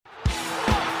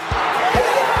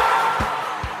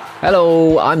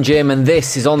Hello, I'm Jim and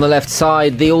this is On the Left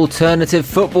Side, the alternative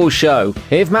football show.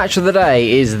 If match of the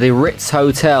day is the Ritz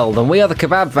Hotel, then we are the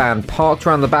kebab van parked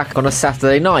around the back on a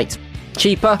Saturday night.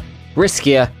 Cheaper,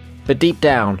 riskier, but deep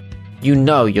down, you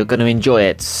know you're going to enjoy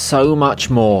it so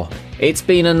much more. It's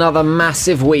been another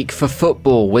massive week for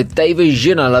football, with David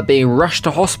Ginola being rushed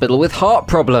to hospital with heart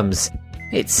problems.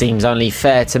 It seems only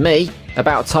fair to me.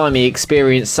 About time he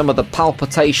experienced some of the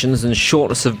palpitations and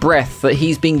shortness of breath that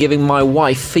he's been giving my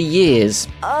wife for years.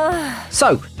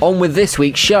 So, on with this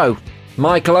week's show.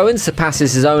 Michael Owen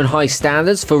surpasses his own high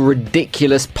standards for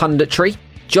ridiculous punditry.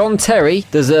 John Terry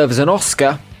deserves an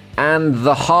Oscar. And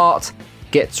the heart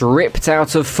gets ripped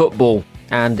out of football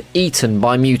and eaten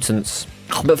by mutants.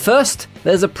 But first,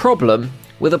 there's a problem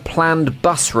with a planned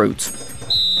bus route.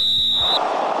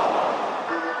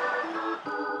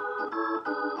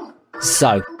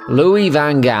 So, Louis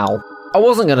van Gaal. I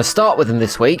wasn't going to start with him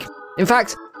this week. In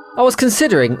fact, I was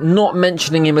considering not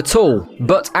mentioning him at all.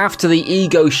 But after the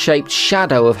ego-shaped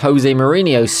shadow of Jose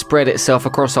Mourinho spread itself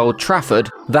across Old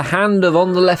Trafford, the hand of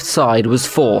On the Left Side was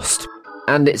forced.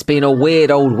 And it's been a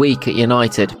weird old week at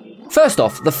United. First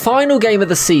off, the final game of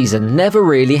the season never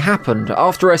really happened.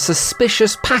 After a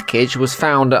suspicious package was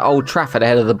found at Old Trafford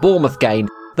ahead of the Bournemouth game,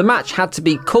 the match had to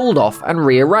be called off and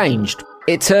rearranged.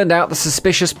 It turned out the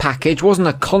suspicious package wasn't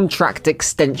a contract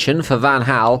extension for Van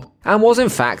Gaal and was in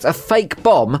fact a fake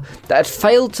bomb that had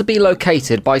failed to be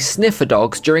located by sniffer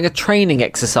dogs during a training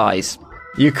exercise.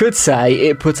 You could say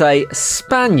it put a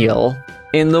spaniel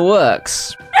in the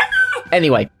works.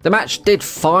 Anyway, the match did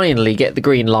finally get the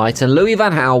green light and Louis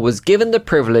van Gaal was given the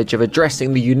privilege of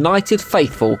addressing the United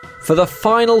faithful for the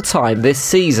final time this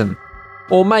season.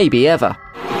 Or maybe ever.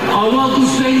 I want to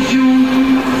thank you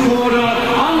for the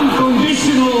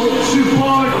unconditional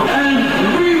support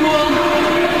and we want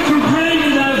to bring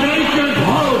the bacon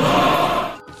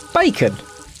home. Bacon?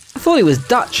 I thought he was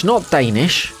Dutch, not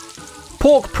Danish.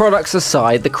 Pork products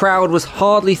aside, the crowd was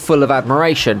hardly full of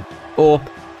admiration, or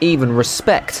even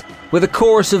respect, with a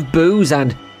chorus of boos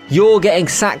and "You're getting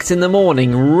sacked in the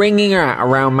morning" ringing out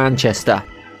around Manchester.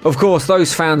 Of course,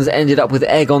 those fans ended up with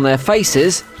egg on their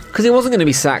faces, because he wasn't going to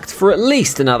be sacked for at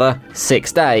least another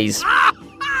 6 days.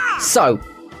 So,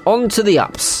 on to the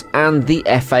ups and the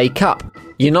FA Cup.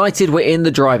 United were in the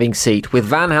driving seat, with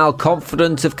Van Gaal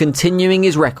confident of continuing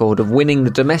his record of winning the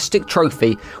domestic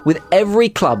trophy with every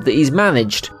club that he's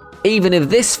managed. Even if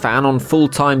this fan on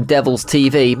full-time Devils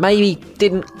TV maybe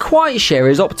didn't quite share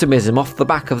his optimism off the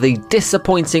back of the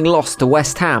disappointing loss to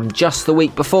West Ham just the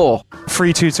week before.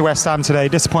 3-2 to West Ham today,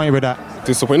 disappointed with that?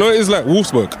 Disappointed. No, it is like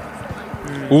Wolfsburg.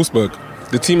 Wolfsburg.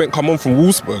 The team ain't come on from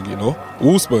Wolfsburg, you know.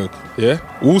 Wolfsburg, yeah?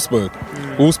 Wolfsburg.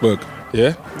 Wolfsburg,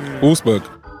 yeah? Wolfsburg.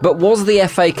 But was the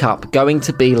FA Cup going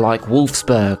to be like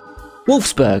Wolfsburg?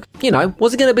 Wolfsburg, you know,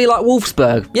 was it going to be like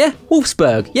Wolfsburg? Yeah?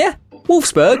 Wolfsburg, yeah?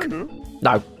 Wolfsburg?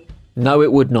 No. No,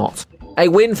 it would not. A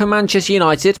win for Manchester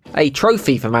United, a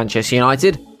trophy for Manchester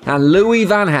United, and Louis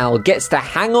van Gaal gets to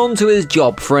hang on to his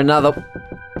job for another...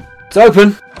 It's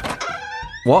open.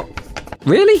 What?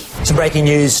 Really? Some breaking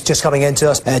news just coming into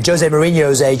us. Jose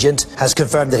Mourinho's agent has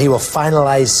confirmed that he will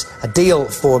finalise a deal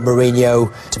for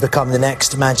Mourinho to become the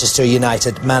next Manchester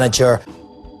United manager.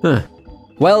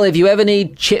 Well, if you ever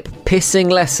need chip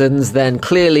pissing lessons, then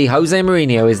clearly Jose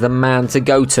Mourinho is the man to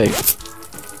go to.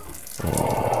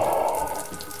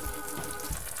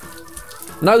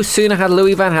 No sooner had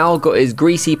Louis van Gaal got his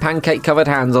greasy pancake-covered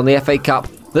hands on the FA Cup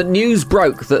that news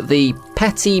broke that the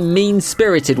petty,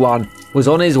 mean-spirited one was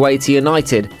on his way to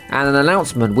United and an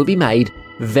announcement would be made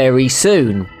very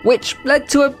soon, which led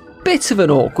to a bit of an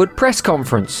awkward press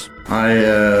conference.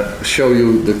 I show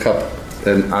you the cup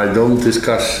and I don't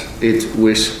discuss it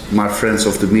with my friends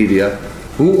of the media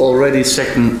who already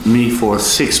sacked me for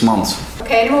 6 months.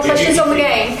 Okay, any more questions on the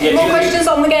game? Any more questions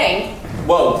on the game?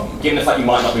 Well, given the fact you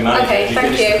might not be managing, okay,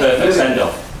 thank you. The perfect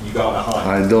send-off. You go on a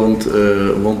high. I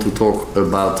don't want to talk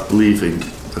about leaving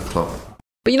the club.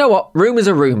 But you know what? Rumours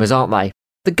are rumours, aren't they?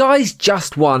 The guy's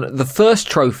just won the first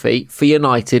trophy for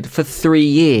United for 3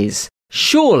 years.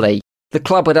 Surely the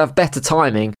club would have better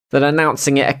timing than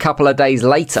announcing it a couple of days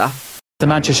later. The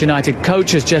Manchester United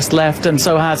coach has just left and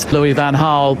so has Louis van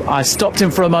Gaal. I stopped him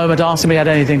for a moment, asked him if he had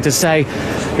anything to say.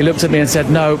 He looked at me and said,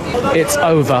 "No, it's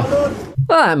over."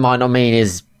 Well, that might not mean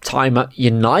his time at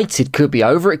United could be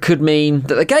over. It could mean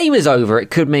that the game is over. It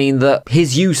could mean that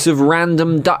his use of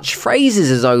random Dutch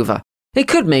phrases is over. It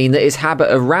could mean that his habit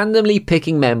of randomly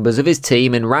picking members of his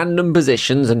team in random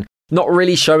positions and not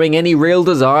really showing any real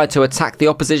desire to attack the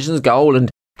opposition's goal and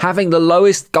having the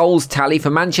lowest goals tally for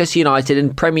Manchester United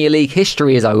in Premier League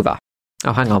history is over.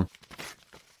 Oh, hang on.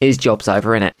 His job's over,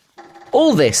 innit?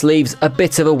 All this leaves a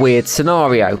bit of a weird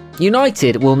scenario.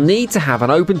 United will need to have an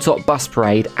open-top bus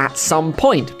parade at some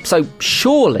point, so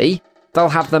surely they'll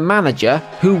have the manager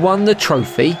who won the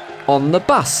trophy on the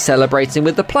bus celebrating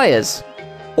with the players.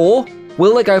 Or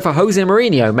will they go for Jose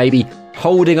Mourinho, maybe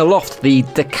holding aloft the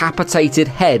decapitated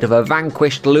head of a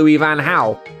vanquished Louis van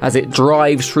Gaal as it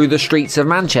drives through the streets of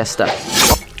Manchester?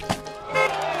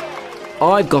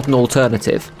 I've got an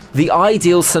alternative. The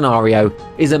ideal scenario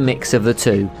is a mix of the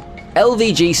two.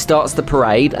 LVG starts the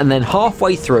parade and then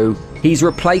halfway through he's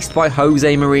replaced by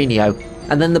Jose Mourinho,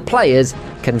 and then the players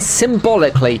can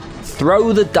symbolically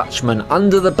throw the Dutchman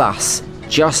under the bus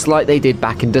just like they did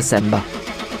back in December.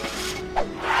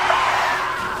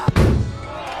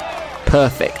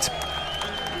 Perfect.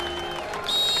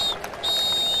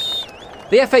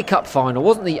 The FA Cup final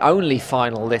wasn't the only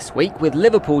final this week, with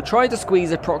Liverpool trying to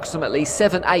squeeze approximately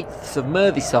 7/8 of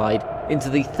Merseyside into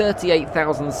the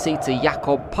 38,000-seater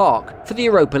Jacob Park for the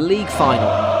Europa League final.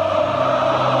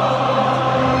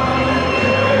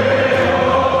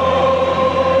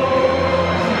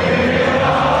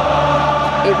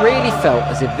 It really felt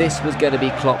as if this was going to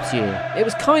be Klopp's year. It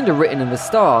was kind of written in the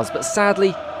stars, but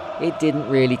sadly, it didn't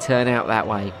really turn out that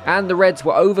way. And the Reds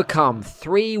were overcome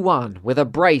 3-1 with a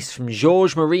brace from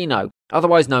Jorge Marino,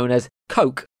 otherwise known as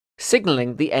Coke,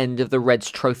 signalling the end of the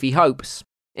Reds' trophy hopes.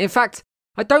 In fact,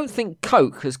 I don't think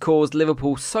Coke has caused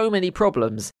Liverpool so many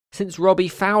problems since Robbie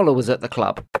Fowler was at the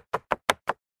club.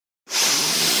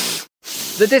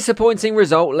 The disappointing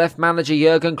result left manager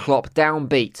Jurgen Klopp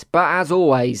downbeat, but as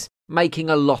always, making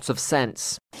a lot of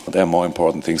sense. There are more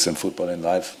important things in football in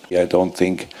life. I don't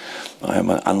think I'm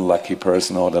an unlucky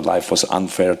person or that life was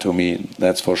unfair to me.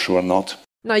 That's for sure not.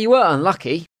 No, you weren't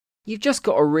unlucky. You've just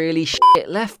got a really shit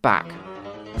left back.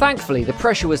 Thankfully, the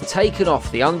pressure was taken off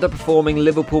the underperforming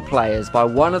Liverpool players by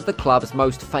one of the club's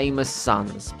most famous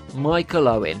sons, Michael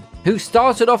Owen, who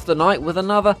started off the night with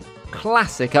another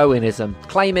classic Owenism,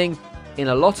 claiming, in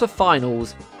a lot of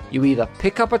finals, you either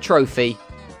pick up a trophy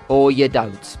or you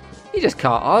don't. You just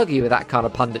can't argue with that kind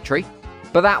of punditry.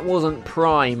 But that wasn't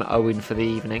prime Owen for the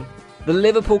evening. The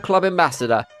Liverpool club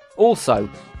ambassador also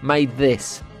made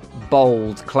this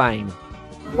bold claim.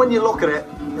 When you look at it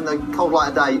in the cold light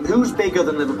of day, who's bigger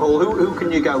than Liverpool? Who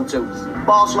can you go to?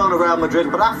 Barcelona, Real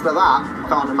Madrid, but after that, I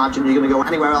can't imagine you're going to go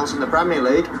anywhere else in the Premier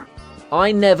League.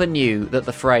 I never knew that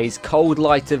the phrase cold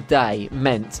light of day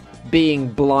meant being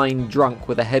blind drunk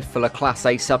with a head full of Class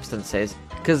A substances,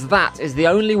 because that is the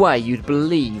only way you'd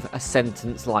believe a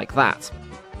sentence like that.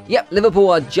 Yep, Liverpool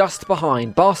are just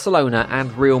behind Barcelona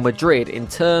and Real Madrid in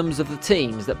terms of the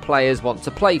teams that players want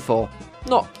to play for.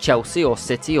 Not Chelsea or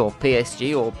City or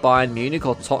PSG or Bayern Munich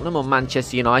or Tottenham or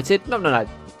Manchester United. No.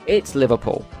 It's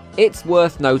Liverpool. It's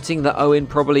worth noting that Owen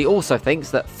probably also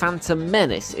thinks that Phantom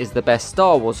Menace is the best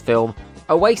Star Wars film.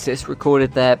 Oasis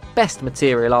recorded their best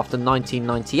material after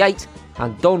 1998,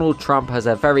 and Donald Trump has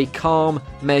a very calm,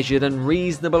 measured and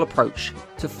reasonable approach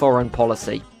to foreign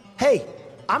policy. Hey,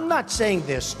 I'm not saying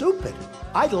they're stupid.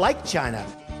 I like China.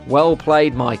 Well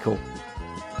played, Michael.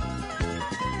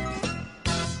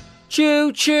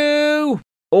 Choo choo!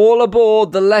 All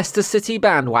aboard the Leicester City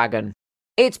bandwagon.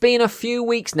 It's been a few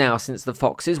weeks now since the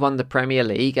Foxes won the Premier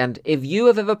League, and if you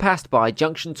have ever passed by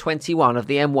Junction 21 of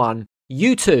the M1,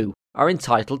 you too are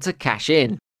entitled to cash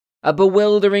in. A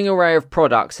bewildering array of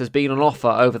products has been on offer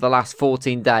over the last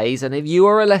 14 days, and if you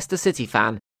are a Leicester City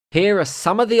fan, here are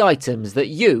some of the items that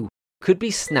you could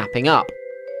be snapping up.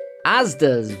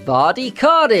 Asda's Vardy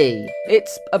Cardi.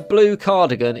 It's a blue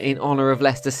cardigan in honour of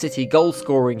Leicester City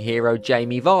goal-scoring hero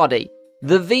Jamie Vardy.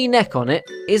 The V-neck on it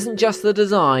isn't just the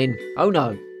design, oh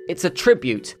no, it's a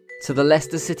tribute to the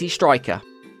Leicester City striker.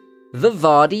 The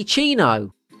Vardy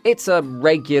Chino. It's a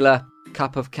regular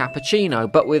cup of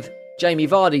cappuccino, but with Jamie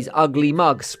Vardy's ugly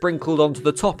mug sprinkled onto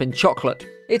the top in chocolate.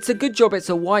 It's a good job it's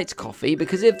a white coffee,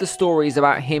 because if the stories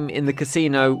about him in the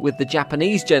casino with the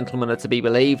Japanese gentleman are to be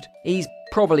believed, he's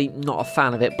probably not a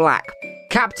fan of it black.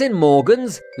 Captain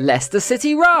Morgan's Leicester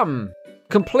City Rum,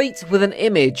 complete with an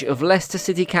image of Leicester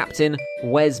City captain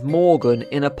Wes Morgan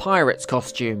in a pirate's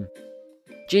costume.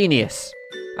 Genius.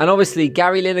 And obviously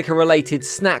Gary Lineker-related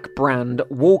snack brand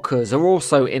Walkers are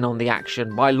also in on the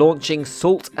action by launching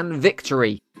Salt and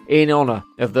Victory in honour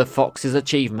of the Foxes'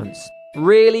 achievements.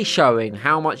 Really showing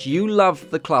how much you love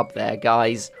the club there,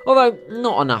 guys. Although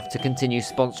not enough to continue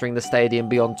sponsoring the stadium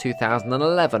beyond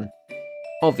 2011.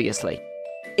 Obviously.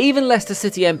 Even Leicester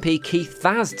City MP Keith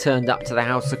Vaz turned up to the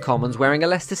House of Commons wearing a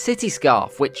Leicester City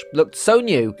scarf, which looked so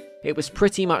new, it was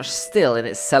pretty much still in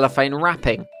its cellophane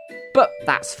wrapping. But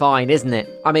that's fine, isn't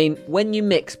it? I mean, when you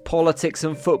mix politics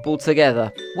and football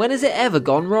together, when has it ever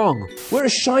gone wrong? We're a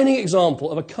shining example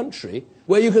of a country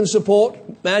where you can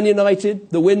support Man United,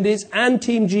 the Windies and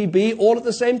Team GB all at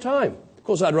the same time. Of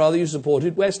course, I'd rather you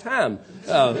supported West Ham.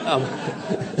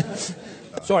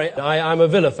 Sorry, I'm a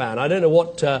Villa fan. I don't know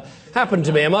what happened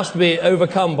to me. I must be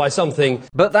overcome by something.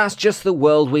 But that's just the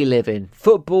world we live in.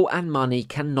 Football and money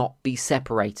cannot be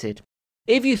separated.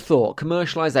 If you thought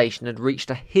commercialisation had reached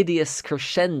a hideous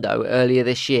crescendo earlier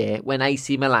this year when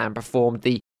AC Milan performed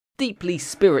the deeply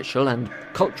spiritual and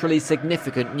culturally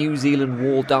significant New Zealand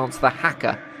wall dance The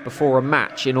Haka before a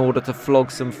match in order to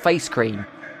flog some face cream,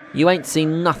 you ain't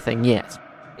seen nothing yet.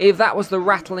 If that was the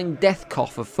rattling death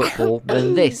cough of football,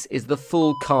 then this is the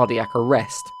full cardiac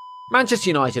arrest. Manchester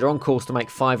United are on course to make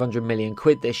 £500 million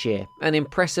this year, an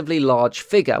impressively large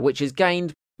figure which is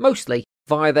gained mostly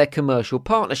via their commercial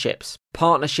partnerships.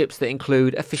 Partnerships that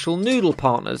include official noodle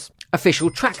partners, official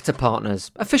tractor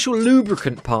partners, official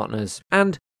lubricant partners,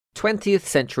 and 20th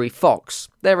Century Fox,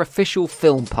 their official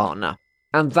film partner.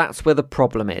 And that's where the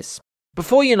problem is.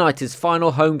 Before United's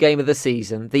final home game of the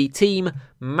season, the team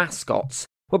mascots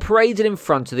were paraded in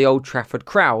front of the Old Trafford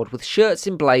crowd with shirts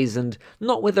emblazoned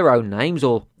not with their own names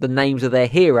or the names of their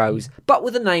heroes, but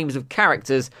with the names of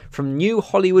characters from new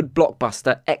Hollywood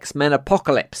blockbuster X-Men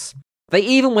Apocalypse. They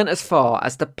even went as far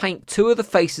as to paint two of the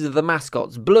faces of the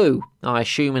mascots blue, I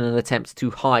assume in an attempt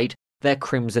to hide their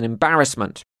crimson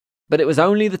embarrassment. But it was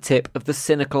only the tip of the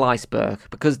cynical iceberg,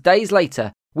 because days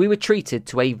later we were treated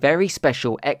to a very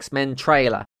special X-Men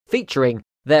trailer featuring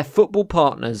their football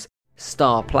partner's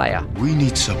star player. We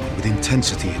need someone with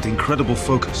intensity and incredible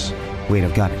focus. Wait,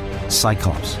 I've got it.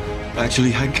 Cyclops.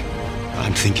 Actually, Hank,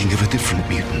 I'm thinking of a different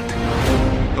mutant.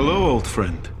 Hello, old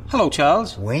friend. Hello,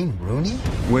 Charles. Wayne Rooney?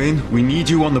 Wayne, we need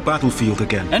you on the battlefield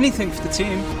again. Anything for the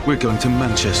team. We're going to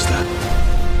Manchester.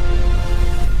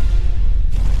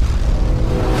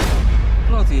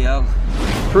 Bloody hell.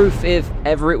 Proof, if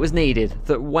ever it was needed,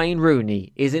 that Wayne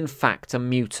Rooney is in fact a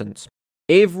mutant.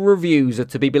 If reviews are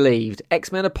to be believed,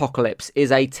 X-Men Apocalypse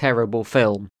is a terrible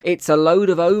film. It's a load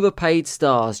of overpaid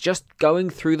stars just going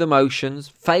through the motions,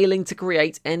 failing to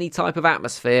create any type of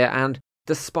atmosphere and,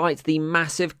 despite the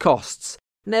massive costs,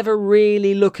 never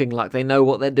really looking like they know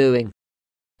what they're doing.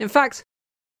 In fact,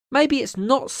 maybe it's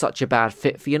not such a bad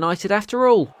fit for United after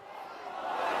all.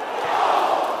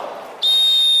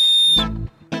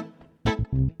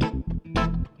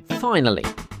 Finally,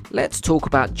 let's talk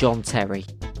about John Terry.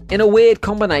 In a weird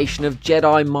combination of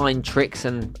Jedi mind tricks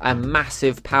and a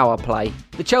massive power play,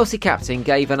 the Chelsea captain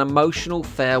gave an emotional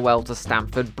farewell to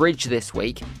Stamford Bridge this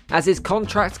week as his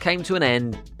contract came to an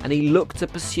end and he looked to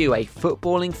pursue a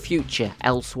footballing future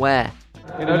elsewhere.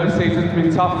 You know, this season's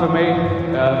been tough for me,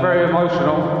 very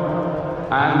emotional,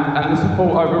 and the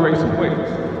support over recent weeks.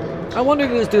 I wonder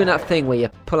if he was doing that thing where you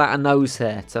pull out a nose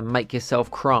hair to make yourself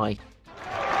cry.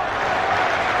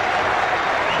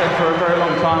 For a very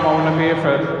long time I want to be here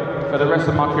for the rest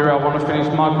of my career. I want to finish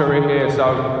my career here, so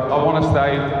I want to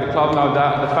stay. The club know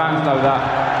that, the fans know that.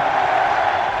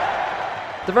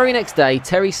 The very next day,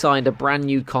 Terry signed a brand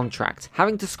new contract,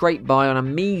 having to scrape by on a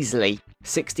measly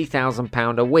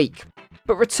 £60,000 a week.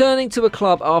 But returning to a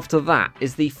club after that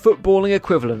is the footballing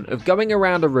equivalent of going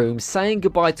around a room, saying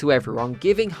goodbye to everyone,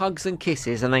 giving hugs and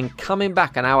kisses, and then coming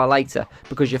back an hour later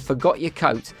because you forgot your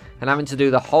coat and having to do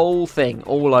the whole thing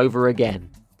all over again.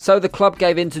 So the club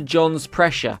gave in to John's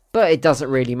pressure, but it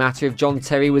doesn't really matter if John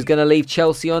Terry was going to leave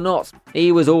Chelsea or not.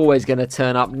 He was always going to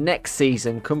turn up next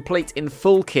season complete in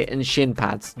full kit and shin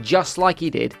pads, just like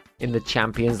he did in the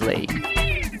Champions League.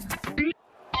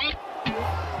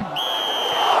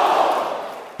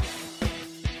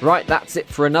 Right, that's it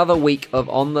for another week of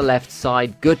On the Left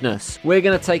Side goodness. We're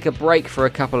going to take a break for a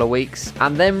couple of weeks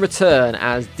and then return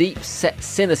as deep-set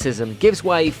cynicism gives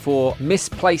way for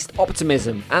misplaced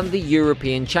optimism and the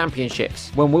European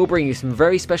Championships, when we'll bring you some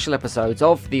very special episodes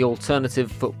of the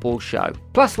Alternative Football Show.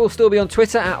 Plus, we'll still be on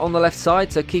Twitter at On the Left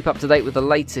Side, so keep up to date with the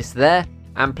latest there.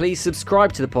 And please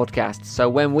subscribe to the podcast so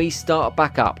when we start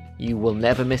back up, you will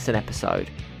never miss an episode.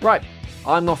 Right,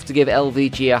 I'm off to give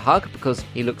LVG a hug because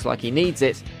he looks like he needs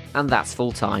it, and that's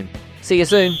full time. See you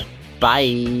soon.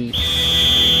 Bye.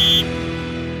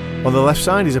 On the Left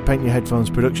Side is a Paint Your Headphones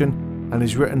production and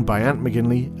is written by Ant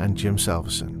McGinley and Jim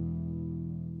Salverson.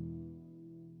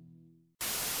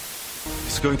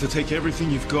 It's going to take everything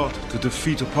you've got to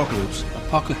defeat Apocalypse.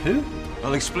 Who?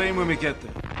 I'll explain when we get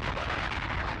there.